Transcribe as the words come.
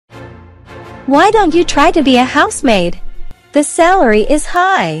Why don't you try to be a housemaid? The salary is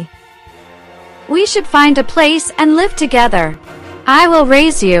high. We should find a place and live together. I will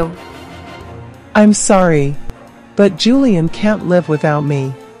raise you. I'm sorry, but Julian can't live without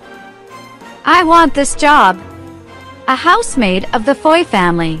me. I want this job. A housemaid of the Foy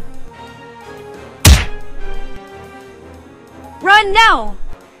family. Run now!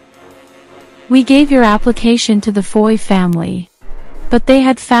 We gave your application to the Foy family, but they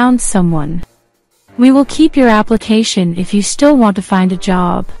had found someone. We will keep your application if you still want to find a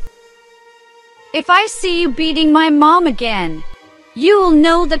job. If I see you beating my mom again, you will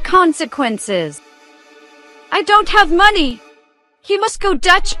know the consequences. I don't have money. He must go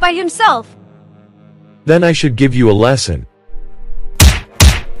Dutch by himself. Then I should give you a lesson.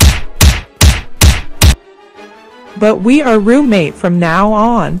 But we are roommate from now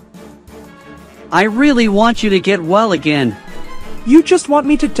on. I really want you to get well again. You just want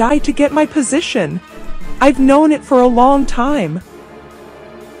me to die to get my position. I've known it for a long time.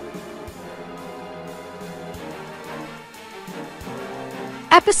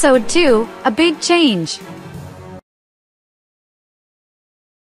 Episode 2, A Big Change.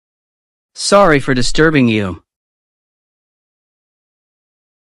 Sorry for disturbing you.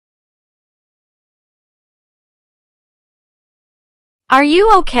 Are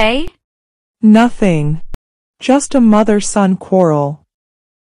you okay? Nothing. Just a mother-son quarrel.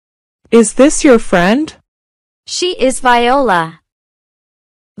 Is this your friend? She is Viola.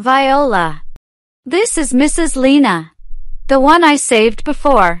 Viola. This is Mrs. Lena, the one I saved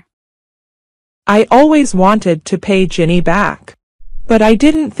before. I always wanted to pay Ginny back, but I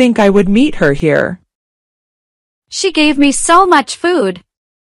didn't think I would meet her here. She gave me so much food.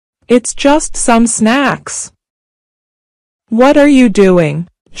 It's just some snacks. What are you doing,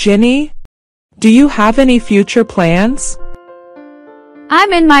 Ginny? Do you have any future plans?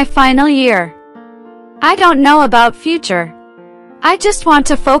 I'm in my final year. I don't know about future. I just want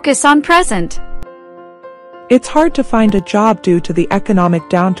to focus on present. It's hard to find a job due to the economic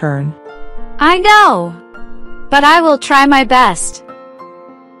downturn. I know, but I will try my best.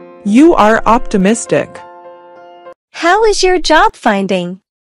 You are optimistic. How is your job finding?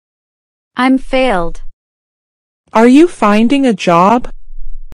 I'm failed. Are you finding a job?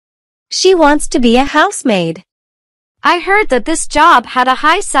 She wants to be a housemaid. I heard that this job had a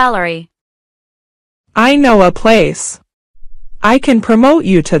high salary. I know a place. I can promote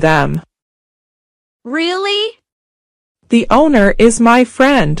you to them. Really? The owner is my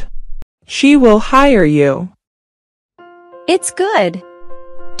friend. She will hire you. It's good.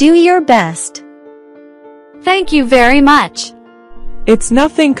 Do your best. Thank you very much. It's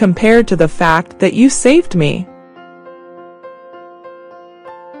nothing compared to the fact that you saved me.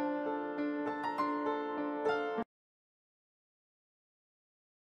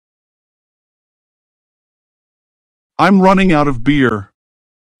 I'm running out of beer.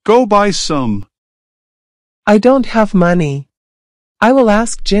 Go buy some. I don't have money. I will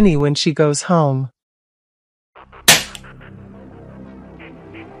ask Ginny when she goes home.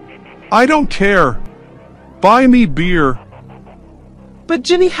 I don't care. Buy me beer. But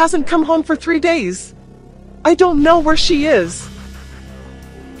Ginny hasn't come home for 3 days. I don't know where she is.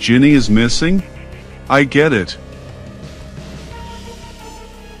 Ginny is missing? I get it.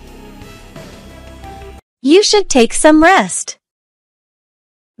 You should take some rest.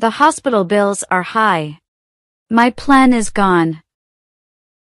 The hospital bills are high. My plan is gone.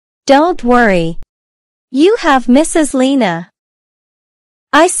 Don't worry. You have Mrs. Lena.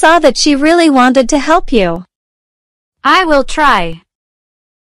 I saw that she really wanted to help you. I will try.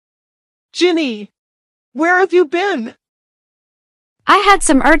 Ginny, where have you been? I had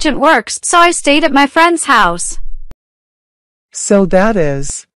some urgent work, so I stayed at my friend's house. So that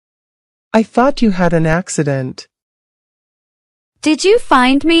is. I thought you had an accident. Did you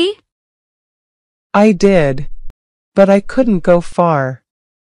find me? I did, but I couldn't go far.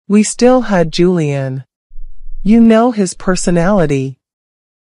 We still had Julian. You know his personality.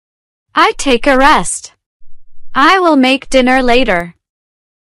 I take a rest. I will make dinner later.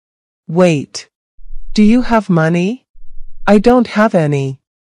 Wait. Do you have money? I don't have any.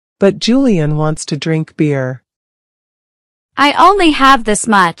 But Julian wants to drink beer. I only have this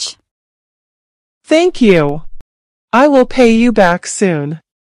much. Thank you. I will pay you back soon.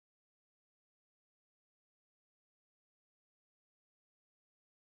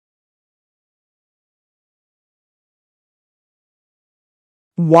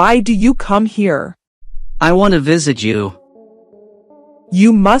 Why do you come here? I want to visit you.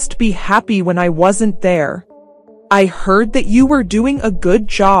 You must be happy when I wasn't there. I heard that you were doing a good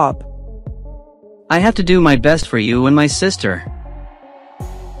job. I have to do my best for you and my sister.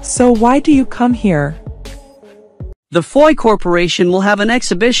 So why do you come here? The Foy Corporation will have an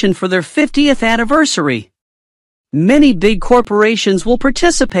exhibition for their 50th anniversary. Many big corporations will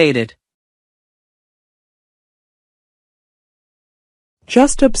participate in it.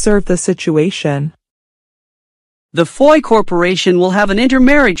 Just observe the situation. The Foy Corporation will have an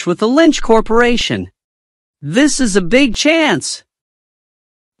intermarriage with the Lynch Corporation. This is a big chance.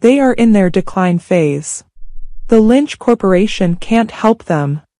 They are in their decline phase. The Lynch Corporation can't help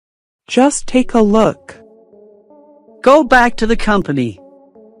them. Just take a look. Go back to the company.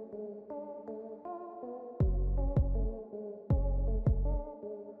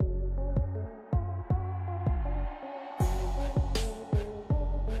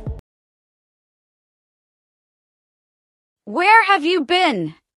 Where have you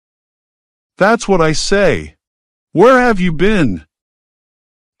been? That's what I say. Where have you been?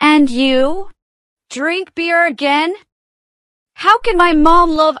 And you? Drink beer again? How can my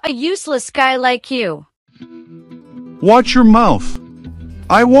mom love a useless guy like you? Watch your mouth.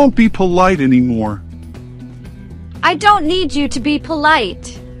 I won't be polite anymore. I don't need you to be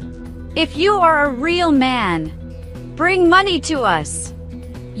polite. If you are a real man, bring money to us.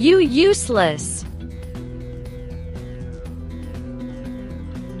 You useless.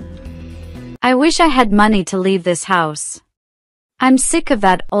 I wish I had money to leave this house. I'm sick of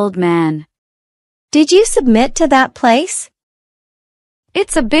that old man. Did you submit to that place?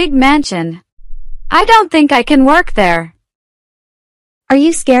 It's a big mansion. I don't think I can work there. Are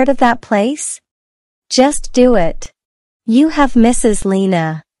you scared of that place? Just do it. You have Mrs.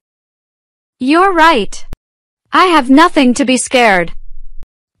 Lena. You're right. I have nothing to be scared.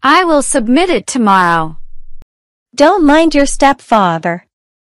 I will submit it tomorrow. Don't mind your stepfather.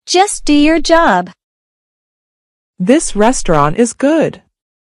 Just do your job. This restaurant is good.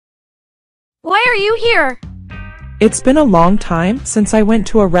 Why are you here? It's been a long time since I went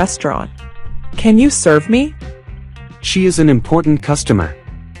to a restaurant. Can you serve me? She is an important customer.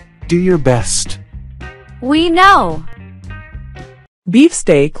 Do your best. We know.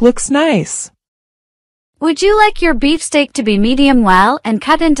 Beefsteak looks nice. Would you like your beefsteak to be medium well and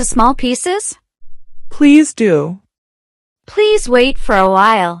cut into small pieces? Please do. Please wait for a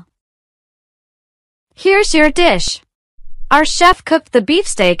while. Here's your dish. Our chef cooked the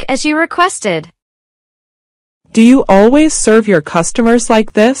beefsteak as you requested. Do you always serve your customers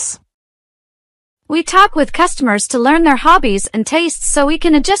like this? We talk with customers to learn their hobbies and tastes so we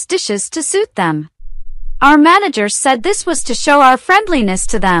can adjust dishes to suit them. Our manager said this was to show our friendliness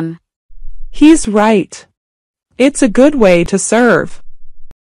to them. He's right. It's a good way to serve.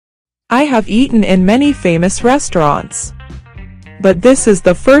 I have eaten in many famous restaurants. But this is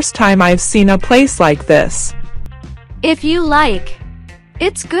the first time I've seen a place like this. If you like.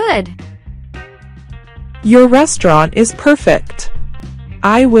 It's good. Your restaurant is perfect.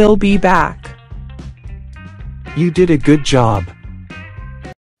 I will be back. You did a good job.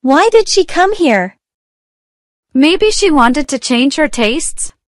 Why did she come here? Maybe she wanted to change her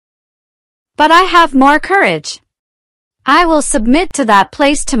tastes? But I have more courage. I will submit to that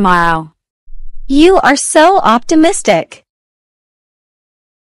place tomorrow. You are so optimistic.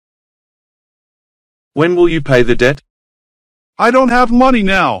 When will you pay the debt? I don't have money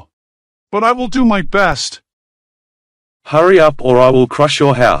now, but I will do my best. Hurry up or I will crush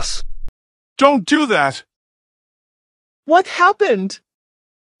your house. Don't do that. What happened?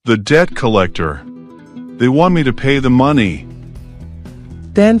 The debt collector. They want me to pay the money.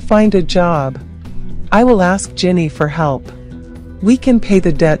 Then find a job. I will ask Ginny for help. We can pay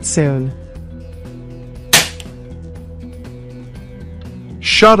the debt soon.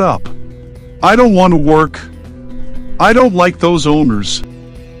 Shut up. I don't want to work. I don't like those owners.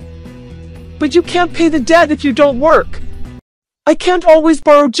 But you can't pay the debt if you don't work. I can't always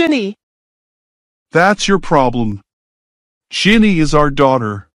borrow Ginny. That's your problem. Ginny is our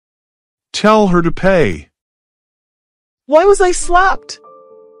daughter. Tell her to pay. Why was I slapped?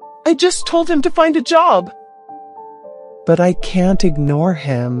 I just told him to find a job. But I can't ignore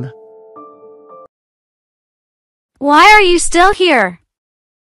him. Why are you still here?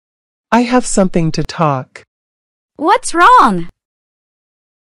 I have something to talk. What's wrong?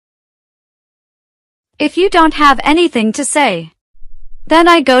 If you don't have anything to say, then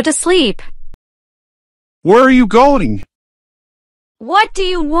I go to sleep. Where are you going? What do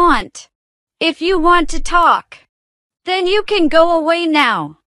you want? If you want to talk, then you can go away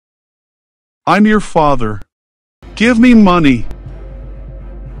now. I'm your father. Give me money.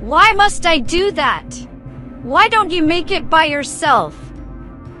 Why must I do that? Why don't you make it by yourself?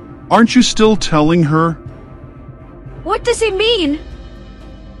 Aren't you still telling her? What does he mean?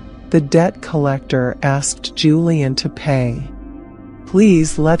 The debt collector asked Julian to pay.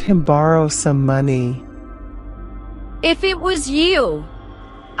 Please let him borrow some money. If it was you,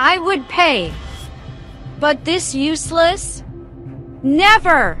 I would pay. But this useless?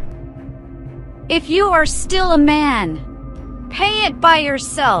 Never! If you are still a man, pay it by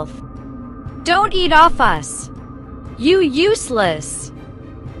yourself. Don't eat off us. You useless.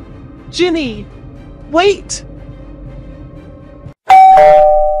 Ginny, wait!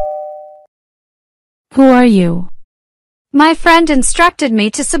 Who are you? My friend instructed me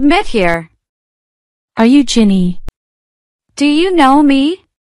to submit here. Are you Ginny? Do you know me?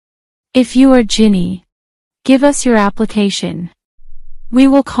 If you are Ginny, give us your application. We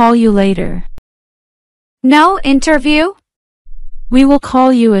will call you later. No interview? We will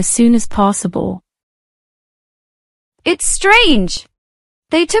call you as soon as possible. It's strange.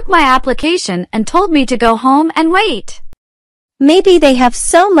 They took my application and told me to go home and wait. Maybe they have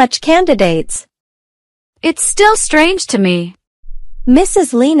so much candidates. It's still strange to me.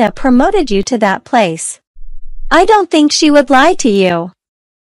 Mrs. Lena promoted you to that place. I don't think she would lie to you.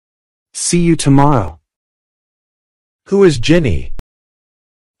 See you tomorrow. Who is Ginny?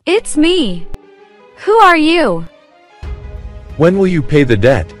 It's me. Who are you? When will you pay the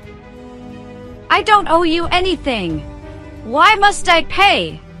debt? I don't owe you anything. Why must I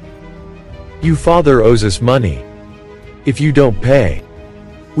pay? Your father owes us money. If you don't pay,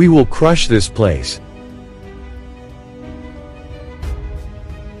 we will crush this place.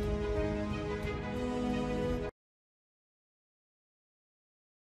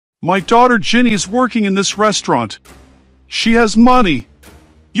 My daughter Ginny is working in this restaurant. She has money.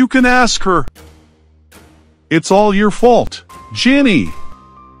 You can ask her. It's all your fault, Ginny.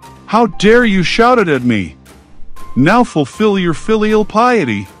 How dare you shout it at me? Now fulfill your filial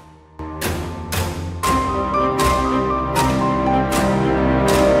piety.